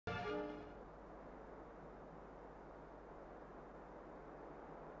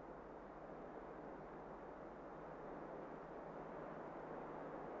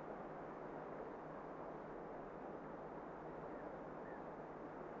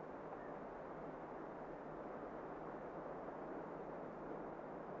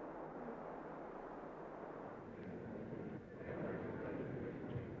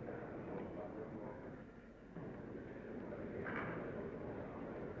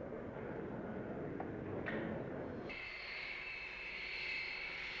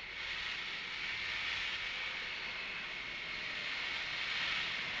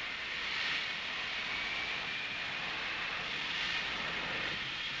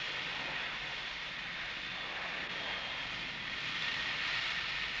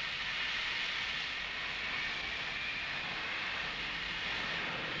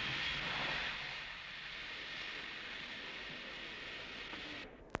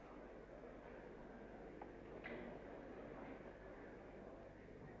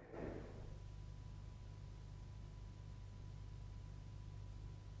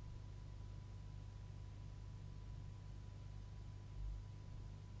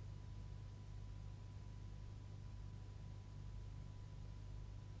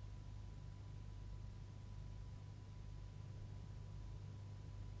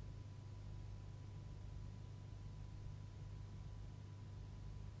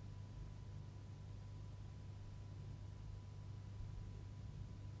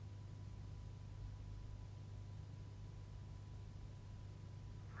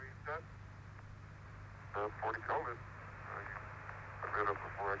reset. 40 Kelvin. I read up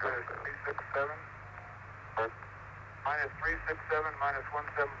before I got it. 367. Minus 367, minus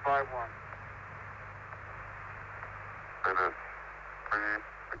 1751. Minus 3.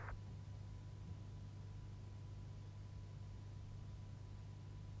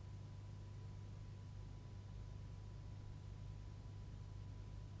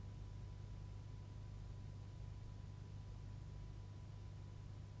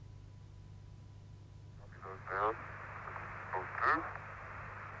 Down, goes through,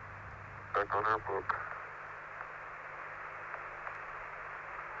 back on our book.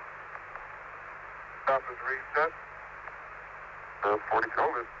 Stop is reset. 40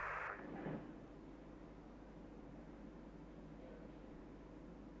 Kelvin.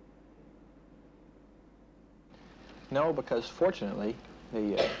 No, because fortunately,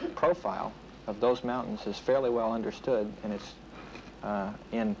 the profile of those mountains is fairly well understood, and it's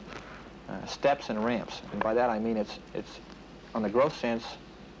in steps and ramps. And by that I mean it's on the growth sense,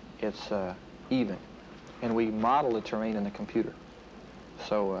 it's even. And we model the terrain in the computer.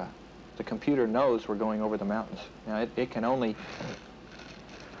 So the computer knows we're going over the mountains. Now it can only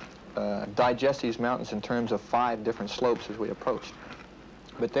digest these mountains in terms of 5 different slopes as we approach.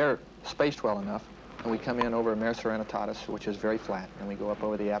 But they're spaced well enough, and we come in over Mare Serenitatis, which is very flat, and we go up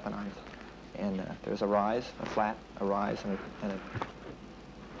over the Apennines. And there's a rise, a flat, a rise, and a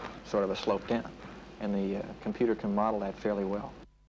sort of a slope down. And the computer can model that fairly well.